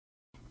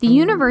The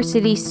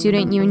University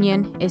Student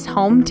Union is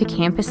home to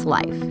campus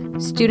life.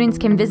 Students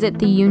can visit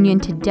the Union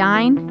to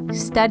dine,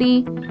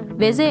 study,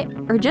 visit,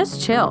 or just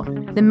chill.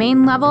 The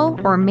main level,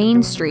 or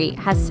Main Street,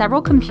 has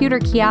several computer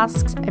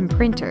kiosks and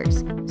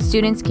printers.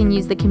 Students can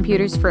use the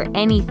computers for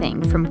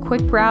anything from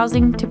quick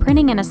browsing to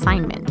printing an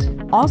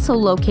assignment. Also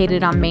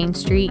located on Main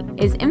Street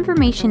is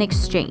Information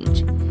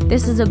Exchange.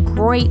 This is a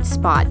great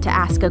spot to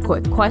ask a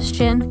quick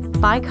question,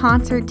 buy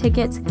concert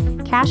tickets,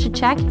 cash a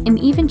check, and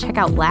even check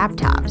out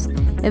laptops.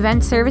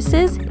 Event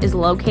Services is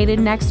located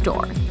next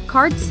door.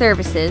 Card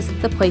Services,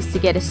 the place to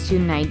get a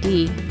student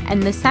ID,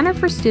 and the Center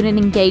for Student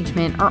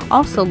Engagement are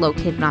also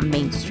located on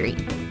Main Street.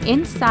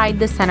 Inside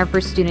the Center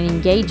for Student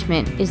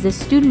Engagement is the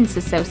Students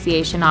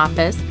Association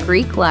Office,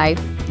 Greek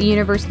Life, the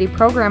University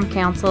Program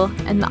Council,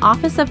 and the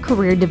Office of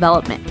Career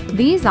Development.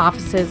 These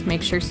offices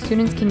make sure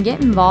students can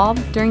get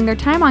involved during their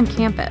time on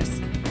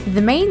campus.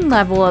 The main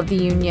level of the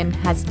Union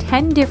has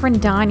 10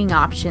 different dining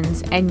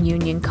options and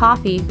Union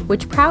Coffee,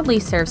 which proudly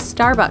serves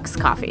Starbucks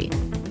coffee.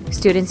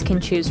 Students can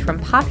choose from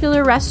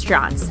popular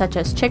restaurants such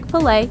as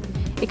Chick-fil-A,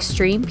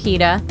 Extreme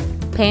Pita,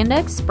 Panda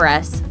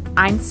Express,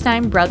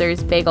 Einstein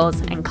Brothers Bagels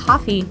and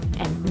Coffee,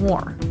 and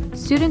more.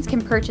 Students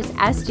can purchase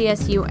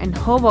SDSU and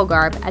Hobo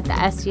garb at the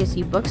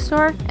SDSU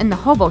Bookstore and the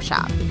Hobo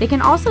Shop. They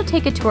can also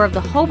take a tour of the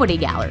Hobody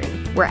Gallery,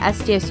 where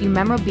SDSU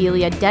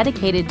memorabilia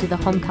dedicated to the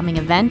homecoming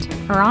event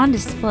are on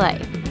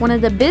display. One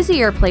of the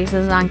busier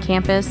places on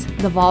campus,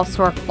 the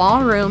Valsorf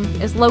Ballroom,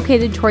 is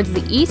located towards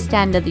the east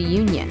end of the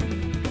Union.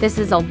 This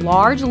is a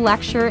large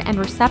lecture and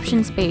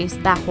reception space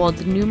that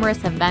holds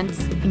numerous events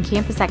and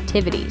campus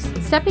activities.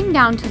 Stepping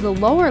down to the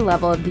lower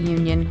level of the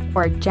Union,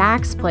 or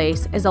Jack's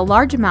Place, is a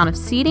large amount of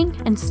seating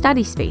and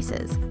study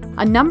spaces.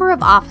 A number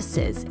of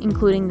offices,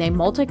 including the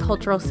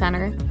Multicultural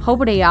Center,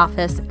 Hobody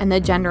Office, and the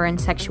Gender and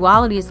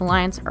Sexualities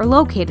Alliance, are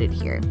located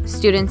here.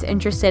 Students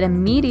interested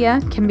in media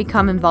can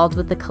become involved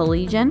with the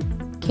Collegian,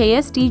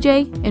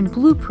 KSDJ, and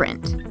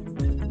Blueprint.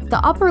 The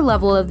upper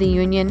level of the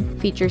Union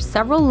features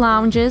several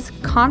lounges,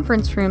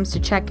 conference rooms to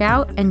check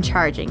out, and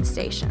charging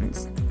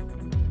stations.